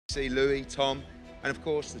See Louis, Tom, and of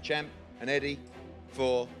course the champ and Eddie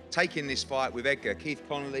for taking this fight with Edgar. Keith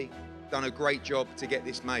Connolly done a great job to get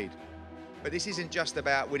this made. But this isn't just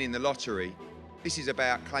about winning the lottery. This is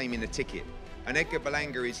about claiming a ticket. And Edgar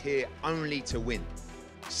Berlanga is here only to win.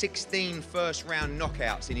 16 first-round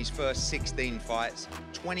knockouts in his first 16 fights,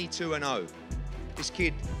 22-0. This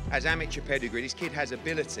kid has amateur pedigree, this kid has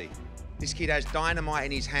ability, this kid has dynamite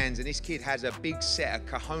in his hands, and this kid has a big set of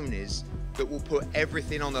cojones that will put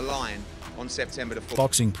everything on the line on September the 4th.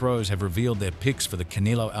 Boxing pros have revealed their picks for the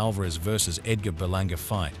Canelo Alvarez versus Edgar Berlanga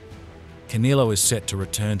fight. Canelo is set to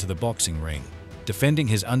return to the boxing ring, defending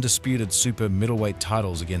his undisputed super middleweight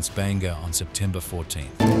titles against Berlanga on September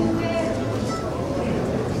 14th.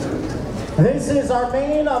 This is our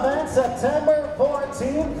main event, September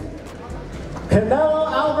 14th. Canelo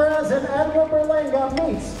Alvarez and Edgar Berlanga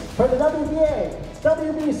meets for the WBA,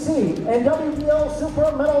 WBC, and WBO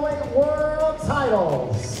super middleweight world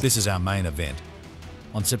titles. This is our main event.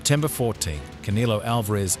 On September 14th, Canelo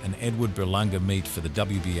Alvarez and Edgar Berlanga meet for the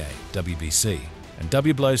WBA, WBC, and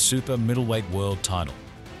WBO super middleweight world title.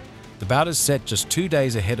 The bout is set just 2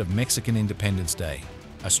 days ahead of Mexican Independence Day,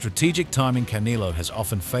 a strategic timing Canelo has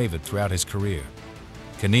often favored throughout his career.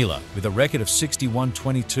 Canelo, with a record of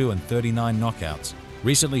 61-22 and 39 knockouts,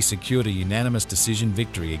 recently secured a unanimous decision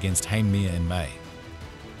victory against Jaime in May.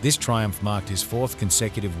 This triumph marked his fourth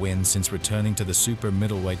consecutive win since returning to the super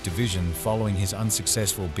middleweight division following his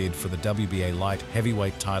unsuccessful bid for the WBA light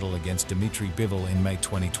heavyweight title against David Bivol in May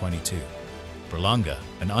 2022. Berlanga,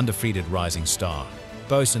 an undefeated rising star,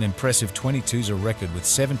 boasts an impressive 22-0 record with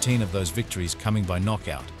 17 of those victories coming by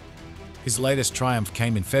knockout. His latest triumph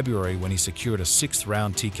came in February when he secured a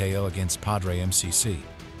 6th-round TKO against Padre MCC.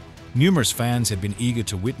 Numerous fans had been eager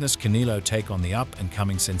to witness Canelo take on the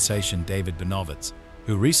up-and-coming sensation David Benavidez,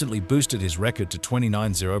 who recently boosted his record to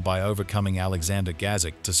 29-0 by overcoming Alexander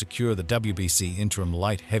Gazek to secure the WBC interim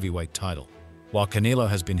light heavyweight title. While Canelo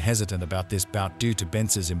has been hesitant about this bout due to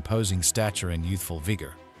Bence's imposing stature and youthful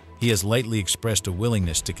vigor, he has lately expressed a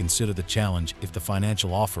willingness to consider the challenge if the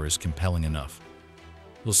financial offer is compelling enough.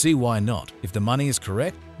 We'll see why not. If the money is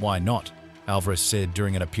correct, why not? Alvarez said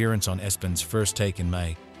during an appearance on ESPN's First Take in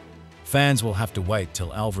May. Fans will have to wait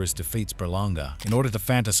till Alvarez defeats Berlanga in order to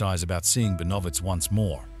fantasize about seeing Benavidez once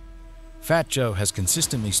more. Fat Joe has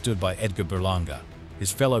consistently stood by Edgar Berlanga,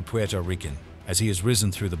 his fellow Puerto Rican, as he has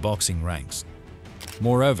risen through the boxing ranks.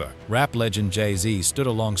 Moreover, rap legend Jay-Z stood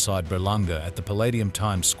alongside Berlanga at the Palladium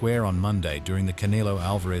Times Square on Monday during the Canelo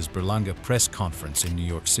Alvarez-Berlanga press conference in New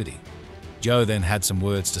York City. Joe then had some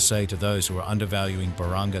words to say to those who are undervaluing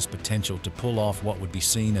Berlanga's potential to pull off what would be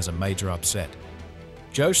seen as a major upset.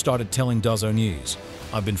 Joe started telling Dozzo News,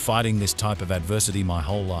 "I've been fighting this type of adversity my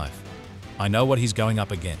whole life. I know what he's going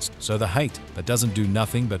up against, so the hate that doesn't do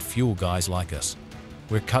nothing but fuel guys like us.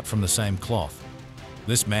 We're cut from the same cloth.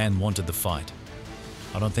 This man wanted the fight.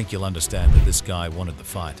 I don't think you'll understand that this guy wanted the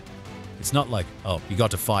fight. It's not like, oh, you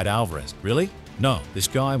got to fight Alvarez, really? No, this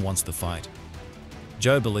guy wants the fight."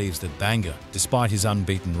 Joe believes that Berlanga, despite his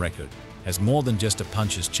unbeaten record, has more than just a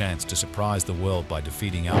puncher's chance to surprise the world by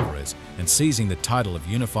defeating Alvarez and seizing the title of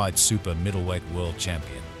unified super middleweight world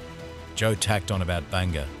champion. Joe tacked on about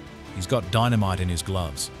Berlanga, "He's got dynamite in his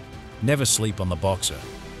gloves. Never sleep on the boxer.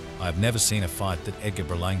 I've never seen a fight that Edgar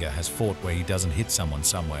Berlanga has fought where he doesn't hit someone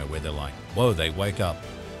somewhere where they're like, whoa, they wake up.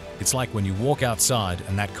 It's like when you walk outside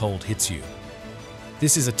and that cold hits you."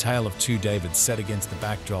 This is a tale of two Davids set against the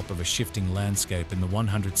backdrop of a shifting landscape in the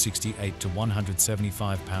 168 to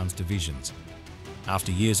 175 pounds divisions.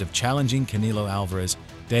 After years of challenging Canelo Alvarez,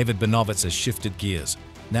 David Benavidez has shifted gears,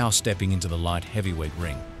 now stepping into the light heavyweight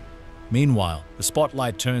ring. Meanwhile, the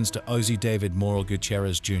spotlight turns to Jose David Moral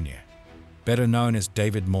Gutierrez Jr., better known as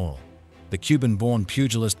David Moral. The Cuban-born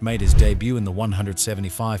pugilist made his debut in the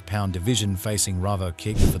 175-pound division facing Ravo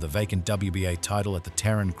Kick for the vacant WBA title at the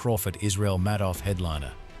Terran Crawford-Israel Madoff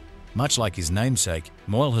headliner. Much like his namesake,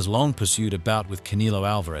 Moral has long pursued a bout with Canelo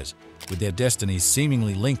Alvarez. With their destinies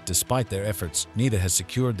seemingly linked despite their efforts, neither has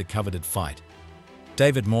secured the coveted fight.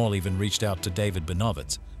 David Moral even reached out to David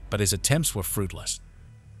Benavidez, but his attempts were fruitless.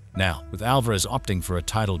 Now, with Alvarez opting for a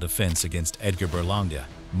title defense against Edgar Berlanga,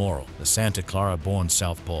 Moral, the Santa Clara-born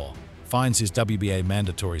southpaw, finds his WBA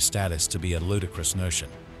mandatory status to be a ludicrous notion.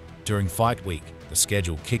 During fight week, the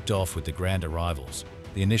schedule kicked off with the grand arrivals,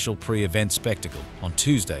 the initial pre-event spectacle, on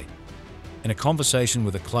Tuesday. In a conversation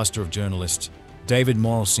with a cluster of journalists, David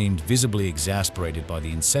Moral seemed visibly exasperated by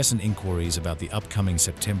the incessant inquiries about the upcoming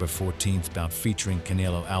September 14th bout featuring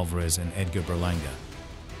Canelo Alvarez and Edgar Berlanga.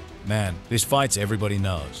 "Man, this fight's everybody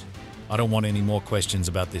knows. I don't want any more questions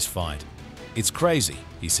about this fight. It's crazy,"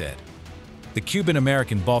 he said. The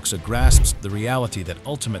Cuban-American boxer grasps the reality that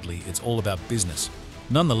ultimately it's all about business.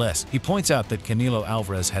 Nonetheless, he points out that Canelo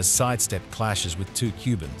Alvarez has sidestepped clashes with two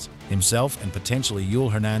Cubans, himself and potentially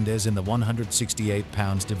Yul Hernandez in the 168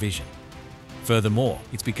 pounds division. Furthermore,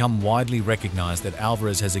 it's become widely recognized that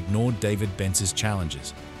Alvarez has ignored David Benavidez's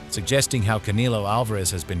challenges, suggesting how Canelo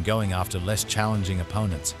Alvarez has been going after less challenging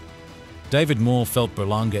opponents. David Moore felt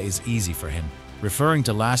Berlanga is easy for him, referring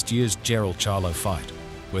to last year's Gerald Charlo fight,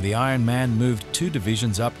 where the Iron Man moved 2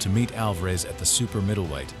 divisions up to meet Alvarez at the super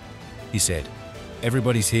middleweight. He said,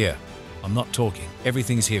 "Everybody's here. I'm not talking.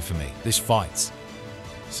 Everything's here for me. This fights."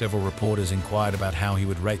 Several reporters inquired about how he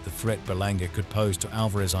would rate the threat Berlanga could pose to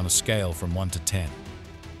Alvarez on a scale from 1 to 10.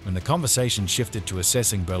 When the conversation shifted to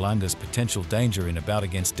assessing Berlanga's potential danger in a bout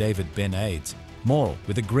against David Benavidez, Moore,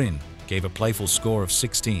 with a grin, gave a playful score of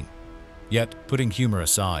 16. Yet, putting humor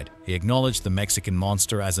aside, he acknowledged the Mexican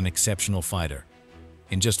monster as an exceptional fighter.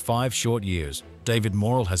 In just 5 short years, David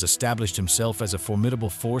Moore has established himself as a formidable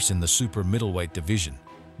force in the super middleweight division,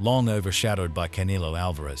 long overshadowed by Canelo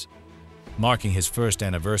Alvarez. Marking his first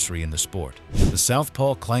anniversary in the sport, the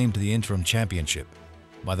Southpaw claimed the interim championship.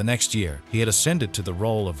 By the next year, he had ascended to the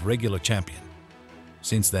role of regular champion.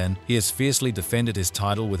 Since then, he has fiercely defended his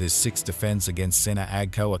title with his 6th defense against Sena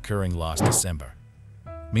Agco occurring last December.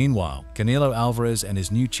 Meanwhile, Canelo Alvarez and his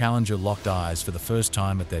new challenger locked eyes for the first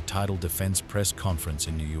time at their title defense press conference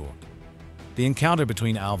in New York. The encounter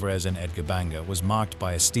between Alvarez and Edgar Berlanga was marked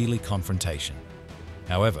by a steely confrontation.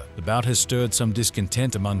 However, the bout has stirred some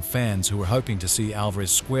discontent among fans who were hoping to see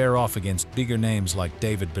Alvarez square off against bigger names like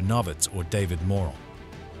David Benavidez or David Moore.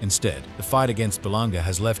 Instead, the fight against Berlanga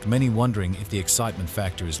has left many wondering if the excitement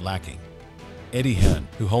factor is lacking. Eddie Hearn,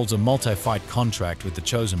 who holds a multi-fight contract with the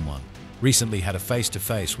Chosen One, recently had a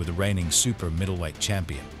face-to-face with the reigning super middleweight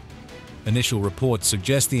champion. Initial reports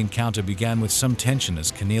suggest the encounter began with some tension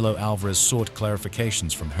as Canelo Alvarez sought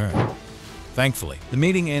clarifications from Hearn. Thankfully, the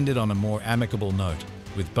meeting ended on a more amicable note,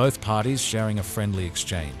 with both parties sharing a friendly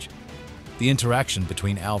exchange. The interaction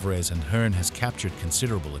between Alvarez and Hearn has captured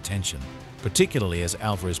considerable attention, particularly as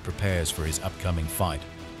Alvarez prepares for his upcoming fight.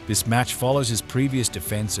 This match follows his previous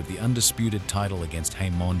defense of the undisputed title against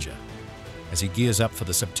Munguia. As he gears up for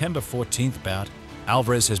the September 14th bout,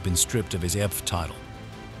 Alvarez has been stripped of his EBF title,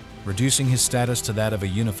 reducing his status to that of a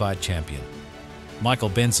unified champion. Michael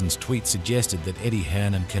Benson's tweet suggested that Eddie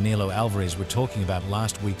Hearn and Canelo Alvarez were talking about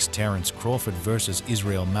last week's Terence Crawford versus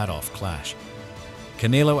Israel Madov clash.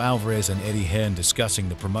 Canelo Alvarez and Eddie Hearn discussing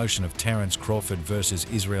the promotion of Terence Crawford versus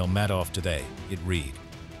Israel Madov today, it read.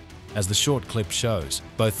 As the short clip shows,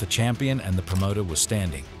 both the champion and the promoter were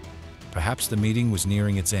standing. Perhaps the meeting was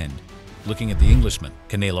nearing its end. Looking at the Englishman,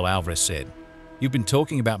 Canelo Alvarez said, "You've been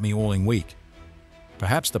talking about me all week."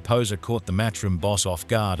 Perhaps the poser caught the Matchroom boss off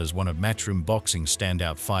guard as one of Matchroom boxing's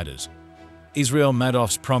standout fighters. Israel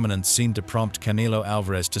Madov's prominence seemed to prompt Canelo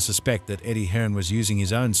Alvarez to suspect that Eddie Hearn was using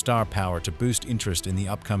his own star power to boost interest in the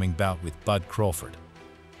upcoming bout with Bud Crawford.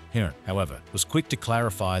 Hearn, however, was quick to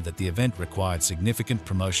clarify that the event required significant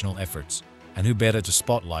promotional efforts, and who better to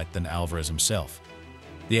spotlight than Alvarez himself.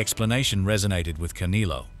 The explanation resonated with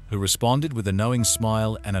Canelo, who responded with a knowing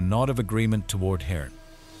smile and a nod of agreement toward Hearn.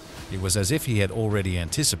 It was as if he had already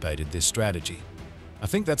anticipated this strategy. "I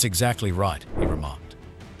think that's exactly right," he remarked.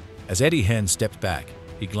 As Eddie Hearn stepped back,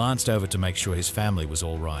 he glanced over to make sure his family was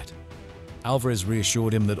all right. Alvarez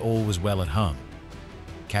reassured him that all was well at home.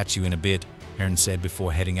 "Catch you in a bit," Hearn said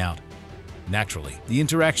before heading out. Naturally, the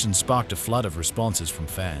interaction sparked a flood of responses from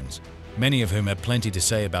fans, many of whom had plenty to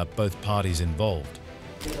say about both parties involved.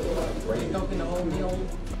 So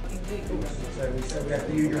we said we have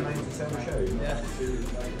to use your name to sell the show. Yeah.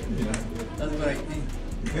 That's what I think.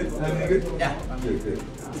 Good? Good? Yeah. Good.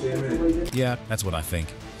 See you in a minute. Yeah, that's what I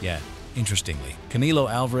think. Yeah. Interestingly, Canelo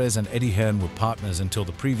Alvarez and Eddie Hearn were partners until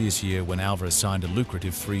the previous year when Alvarez signed a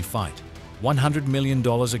lucrative 3-fight, $100 million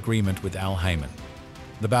agreement with Al Haymon.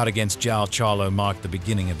 The bout against Gerald Charlo marked the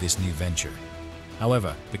beginning of this new venture.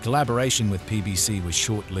 However, the collaboration with PBC was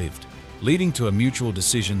short-lived, leading to a mutual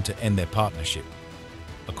decision to end their partnership.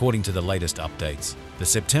 According to the latest updates, the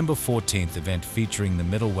September 14th event featuring the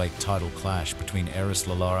middleweight title clash between Eris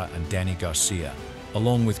Lara and Danny Garcia,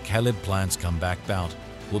 along with Caleb Plant's comeback bout,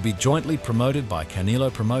 will be jointly promoted by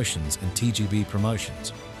Canelo Promotions and TGB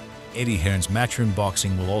Promotions. Eddie Hearn's Matchroom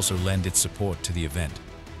Boxing will also lend its support to the event.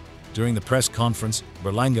 During the press conference,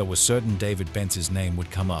 Berlanga was certain David Benavidez's name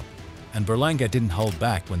would come up, and Berlanga didn't hold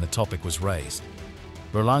back when the topic was raised.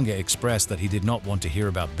 Berlanga expressed that he did not want to hear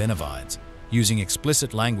about Benavidez, using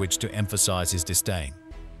explicit language to emphasize his disdain.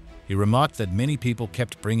 He remarked that many people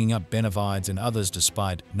kept bringing up Benavidez and others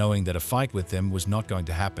despite knowing that a fight with them was not going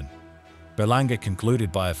to happen. Berlanga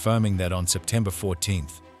concluded by affirming that on September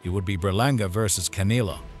 14th, it would be Berlanga versus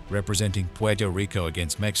Canelo, representing Puerto Rico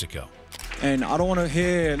against Mexico. And I don't want to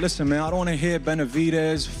hear, listen, man, I don't want to hear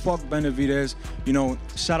Benavidez, fuck Benavidez. You know,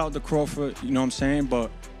 shout out to Crawford, you know what I'm saying? But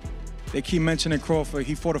they keep mentioning Crawford.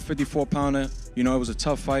 He fought a 54-pounder. You know, it was a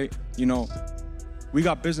tough fight. You know, we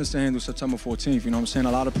got business to handle September 14th. You know what I'm saying?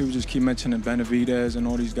 A lot of people just keep mentioning Benavidez and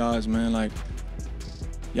all these guys, man. Like,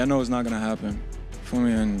 y'all know it's not going to happen for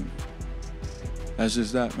me. And that's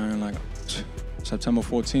just that, man. Like, September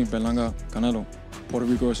 14th, Berlanga, Canelo, Puerto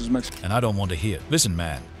Rico versus Mexico. And I don't want to hear, listen,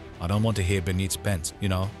 man, I don't want to hear Benitez, you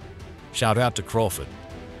know? Shout out to Crawford.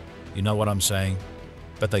 You know what I'm saying?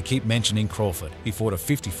 But they keep mentioning Crawford. He fought a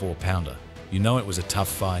 54-pounder. You know it was a tough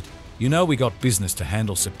fight. You know we got business to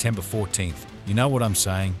handle September 14th. You know what I'm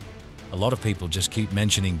saying? A lot of people just keep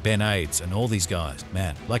mentioning Benavidez and all these guys.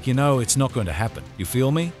 Man, like, you know it's not going to happen. You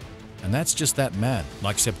feel me? And that's just that, man.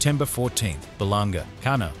 Like September 14th, Berlanga,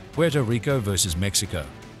 Cano, Puerto Rico versus Mexico.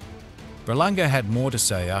 Berlanga had more to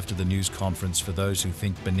say after the news conference for those who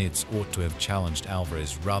think Benitez ought to have challenged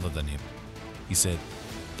Alvarez rather than him. He said,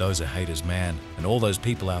 "Those are haters, man, and all those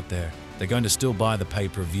people out there, they're going to still buy the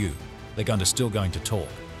pay-per-view. They're still going to talk."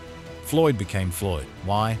 Floyd became Floyd.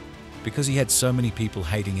 Why? Because he had so many people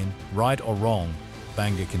hating him, right or wrong,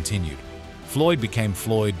 Berlanga continued. Floyd became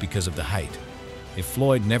Floyd because of the hate. If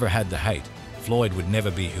Floyd never had the hate, Floyd would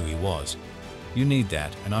never be who he was. You need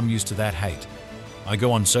that, and I'm used to that hate. I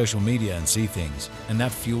go on social media and see things, and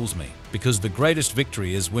that fuels me, because the greatest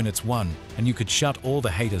victory is when it's won and you could shut all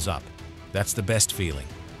the haters up. That's the best feeling.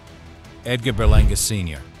 Edgar Berlanga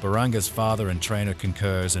Sr., Berlanga's father and trainer,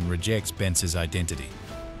 concurs and rejects Bentz's identity.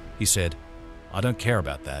 He said, "I don't care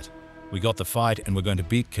about that. We got the fight and we're going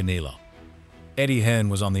to beat Canelo." Eddie Hearn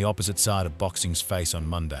was on the opposite side of boxing's face on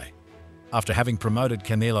Monday. After having promoted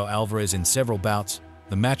Canelo Alvarez in several bouts,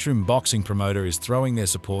 the Matchroom boxing promoter is throwing their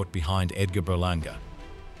support behind Edgar Berlanga.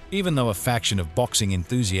 Even though a faction of boxing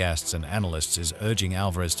enthusiasts and analysts is urging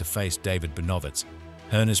Alvarez to face David Benavidez,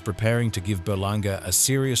 Hearn is preparing to give Berlanga a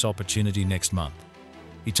serious opportunity next month.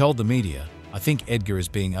 He told the media, "I think Edgar is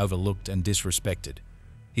being overlooked and disrespected.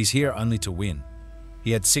 He's here only to win.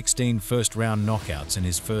 He had 16 first-round knockouts in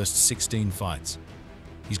his first 16 fights.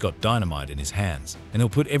 He's got dynamite in his hands, and he'll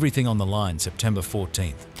put everything on the line September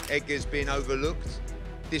 14th. Edgar's been overlooked,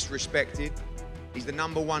 disrespected. He's the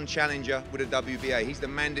 #1 challenger with the WBA. He's the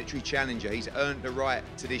mandatory challenger. He's earned the right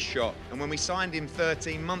to this shot. And when we signed him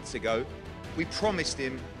 13 months ago, we promised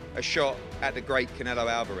him a shot at the great Canelo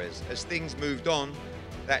Alvarez. As things moved on,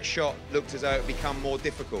 that shot looked as though it become more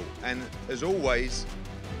difficult. And as always,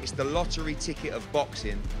 it's the lottery ticket of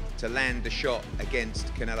boxing to land the shot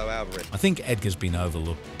against Canelo Alvarez. I think Edgar's been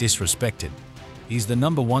overlooked, disrespected. He's the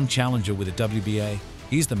 #1 challenger with the WBA.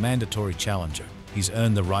 He's the mandatory challenger. He's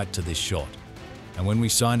earned the right to this shot. And when we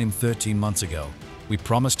signed him 13 months ago, we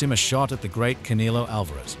promised him a shot at the great Canelo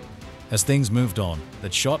Alvarez. As things moved on,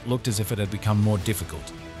 that shot looked as if it had become more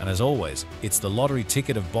difficult. And as always, it's the lottery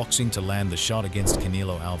ticket of boxing to land the shot against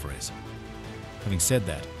Canelo Alvarez. Having said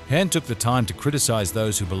that, Hearn took the time to criticize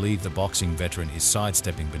those who believe the boxing veteran is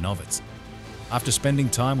sidestepping Benavidez. After spending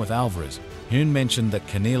time with Alvarez, Hearn mentioned that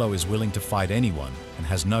Canelo is willing to fight anyone and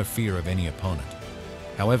has no fear of any opponent.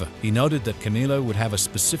 However, he noted that Canelo would have a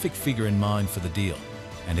specific figure in mind for the deal,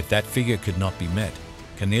 and if that figure could not be met,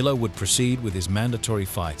 Canelo would proceed with his mandatory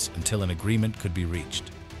fights until an agreement could be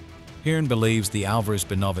reached. Hearn believes the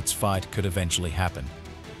Alvarez-Benavidez fight could eventually happen.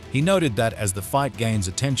 He noted that as the fight gains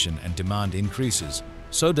attention and demand increases,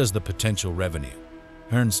 so does the potential revenue.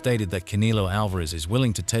 Hearn stated that Canelo Alvarez is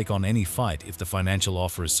willing to take on any fight if the financial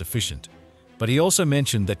offer is sufficient. But he also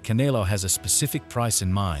mentioned that Canelo has a specific price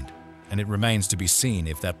in mind, and it remains to be seen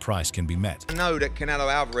if that price can be met. I know that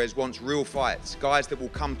Canelo Alvarez wants real fights, guys that will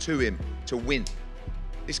come to him to win.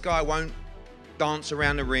 This guy won't dance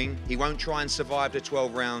around the ring. He won't try and survive the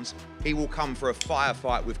 12 rounds. He will come for a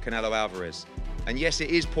firefight with Canelo Alvarez. And yes, it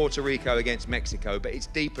is Puerto Rico against Mexico, but it's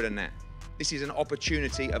deeper than that. This is an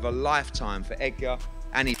opportunity of a lifetime for Edgar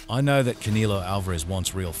and he... I know that Canelo Alvarez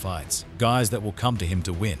wants real fights, guys that will come to him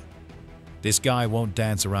to win. This guy won't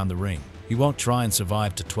dance around the ring. He won't try and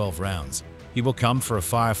survive to 12 rounds. He will come for a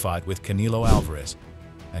firefight with Canelo Alvarez.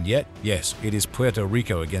 And yet, yes, it is Puerto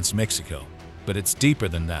Rico against Mexico, but it's deeper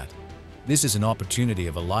than that. This is an opportunity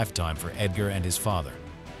of a lifetime for Edgar and his father.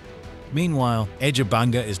 Meanwhile, Edgar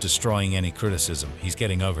Berlanga is destroying any criticism he's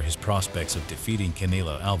getting over his prospects of defeating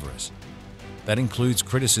Canelo Alvarez. That includes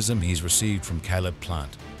criticism he's received from Caleb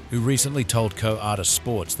Plant, who recently told Co-Artist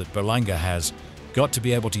Sports that Berlanga has got to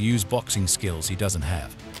be able to use boxing skills he doesn't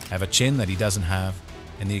have a chin that he doesn't have,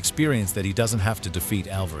 and the experience that he doesn't have to defeat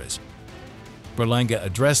Alvarez. Berlanga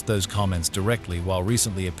addressed those comments directly while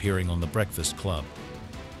recently appearing on The Breakfast Club.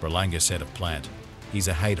 Berlanga said of Plant, "He's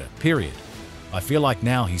a hater, period. I feel like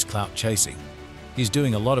now he's clout chasing. He's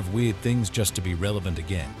doing a lot of weird things just to be relevant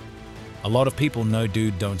again. A lot of people know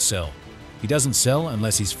dude don't sell. He doesn't sell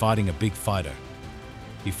unless he's fighting a big fighter."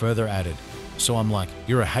 He further added, "So I'm like,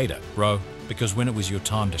 you're a hater, bro, because when it was your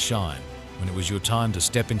time to shine, when it was your time to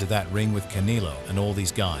step into that ring with Canelo and all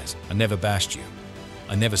these guys, I never bashed you.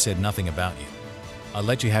 I never said nothing about you. I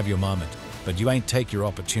let you have your moment, but you ain't take your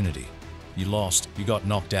opportunity. You lost, you got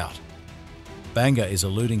knocked out." Banga is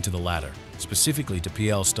alluding to the latter, specifically to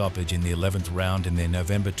PL's stoppage in the 11th round in their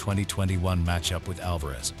November 2021 matchup with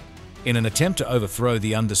Alvarez. In an attempt to overthrow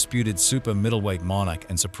the undisputed super middleweight monarch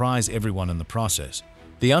and surprise everyone in the process,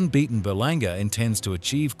 the unbeaten Berlanga intends to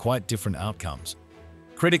achieve quite different outcomes.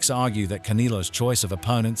 Critics argue that Canelo's choice of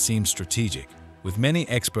opponent seems strategic, with many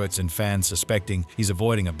experts and fans suspecting he's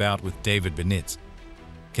avoiding a bout with David Benavidez.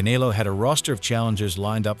 Canelo had a roster of challengers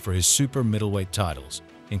lined up for his super middleweight titles,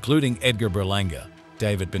 including Edgar Berlanga,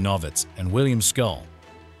 David Benavidez, and William Skull.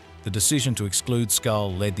 The decision to exclude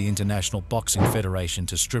Skull led the International Boxing Federation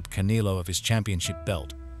to strip Canelo of his championship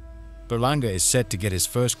belt. Berlanga is set to get his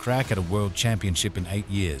first crack at a world championship in 8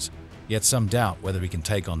 years, yet some doubt whether he can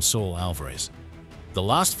take on Saul Alvarez. The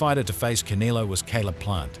last fighter to face Canelo was Caleb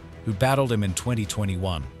Plant, who battled him in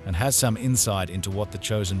 2021 and has some insight into what the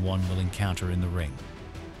chosen one will encounter in the ring.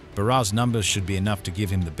 Barra's numbers should be enough to give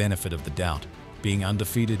him the benefit of the doubt, being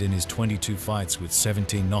undefeated in his 22 fights with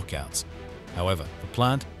 17 knockouts. However, for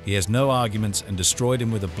Plant, he has no arguments and destroyed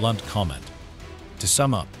him with a blunt comment. To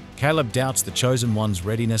sum up, Caleb doubts the chosen one's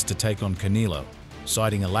readiness to take on Canelo,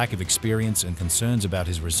 citing a lack of experience and concerns about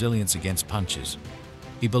his resilience against punches.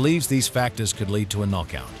 He believes these factors could lead to a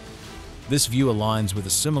knockout. This view aligns with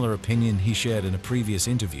a similar opinion he shared in a previous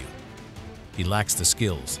interview. He lacks the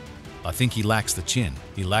skills. I think he lacks the chin,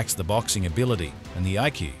 he lacks the boxing ability and the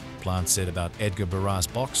IQ, Plant said about Edgar Barra's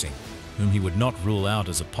boxing, whom he would not rule out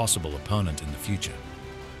as a possible opponent in the future.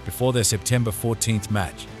 Before their September 14th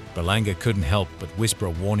match, Berlanga couldn't help but whisper a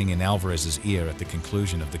warning in Alvarez's ear at the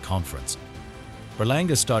conclusion of the conference.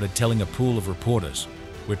 Berlanga started telling a pool of reporters,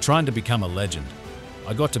 "We're trying to become a legend.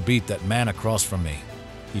 I got to beat that man across from me.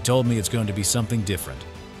 He told me it's going to be something different,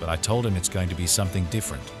 but I told him it's going to be something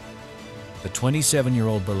different." The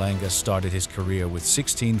 27-year-old Berlanga started his career with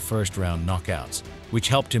 16 first-round knockouts, which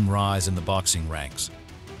helped him rise in the boxing ranks.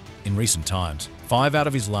 In recent times, 5 out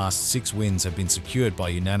of his last 6 wins have been secured by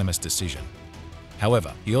unanimous decision.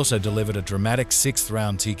 However, he also delivered a dramatic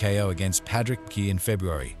 6th-round TKO against Patrick Key in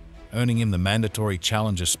February, earning him the mandatory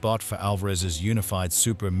challenger spot for Alvarez's unified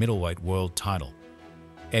super middleweight world title.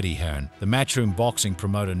 Eddie Hearn, the Matchroom boxing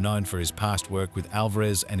promoter known for his past work with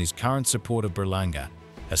Alvarez and his current support of Berlanga,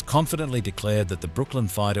 has confidently declared that the Brooklyn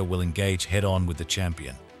fighter will engage head-on with the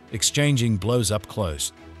champion, exchanging blows up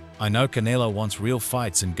close. "I know Canelo wants real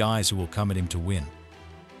fights and guys who will come at him to win.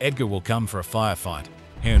 Edgar will come for a firefight,"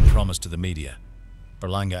 Hearn promised to the media.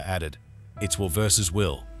 Berlanga added, "It's will versus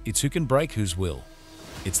will. It's who can break whose will.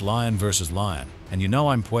 It's lion versus lion, and you know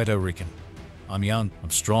I'm Puerto Rican. I'm young, I'm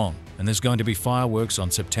strong, and there's going to be fireworks on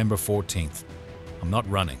September 14th. I'm not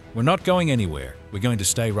running. We're not going anywhere. We're going to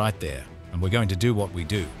stay right there, and we're going to do what we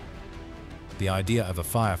do." The idea of a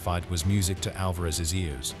firefight was music to Alvarez's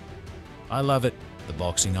ears. "I love it," the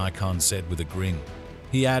boxing icon said with a grin.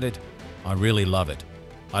 He added, "I really love it.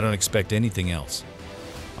 I don't expect anything else.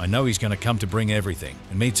 I know he's going to come to bring everything,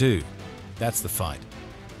 and me too. That's the fight.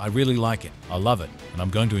 I really like it, I love it, and I'm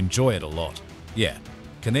going to enjoy it a lot. Yeah,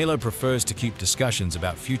 Canelo prefers to keep discussions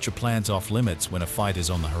about future plans off limits when a fight is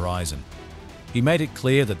on the horizon. He made it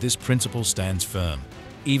clear that this principle stands firm,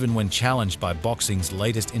 even when challenged by boxing's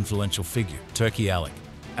latest influential figure, Turki Alik.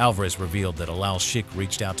 Alvarez revealed that Alal Sheikh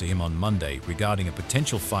reached out to him on Monday regarding a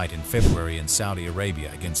potential fight in February in Saudi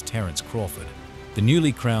Arabia against Terence Crawford, the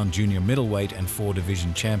newly crowned junior middleweight and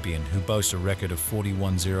 4-division champion who boasts a record of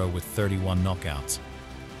 41-0 with 31 knockouts.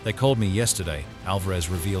 "They called me yesterday," Alvarez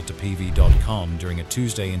revealed to PV.com during a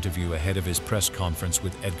Tuesday interview ahead of his press conference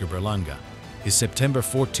with Edgar Berlanga, his September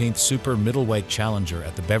 14th super middleweight challenger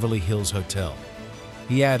at the Beverly Hills Hotel.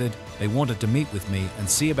 He added, "They wanted to meet with me and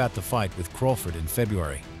see about the fight with Crawford in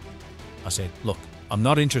February. I said, look, I'm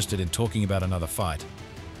not interested in talking about another fight.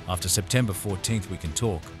 After September 14th we can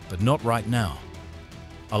talk, but not right now."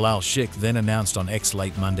 Alal Sheikh then announced on X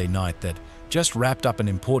late Monday night that, "Just wrapped up an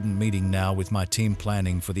important meeting now with my team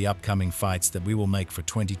planning for the upcoming fights that we will make for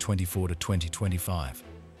 2024 to 2025.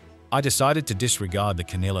 I decided to disregard the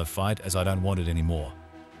Canelo fight as I don't want it anymore.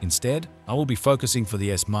 Instead, I will be focusing for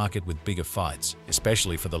the S market with bigger fights,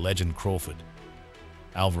 especially for the legend Crawford."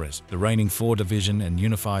 Alvarez, the reigning 4-division and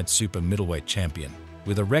unified super middleweight champion,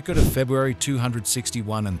 with a record of February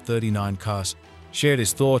 261 and 39 KOs, shared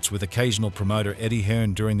his thoughts with occasional promoter Eddie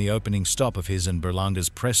Hearn during the opening stop of his and Berlanga's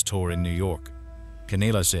press tour in New York.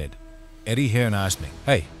 Canelo said, "Eddie Hearn asked me,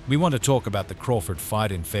 'Hey, we want to talk about the Crawford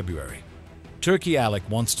fight in February. Turkey Alec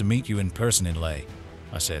wants to meet you in person in LA.'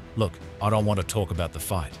 I said, 'Look, I don't want to talk about the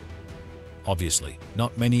fight.' Obviously,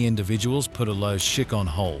 not many individuals put a low shik on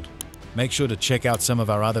hold. Make sure to check out some of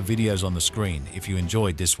our other videos on the screen if you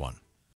enjoyed this one.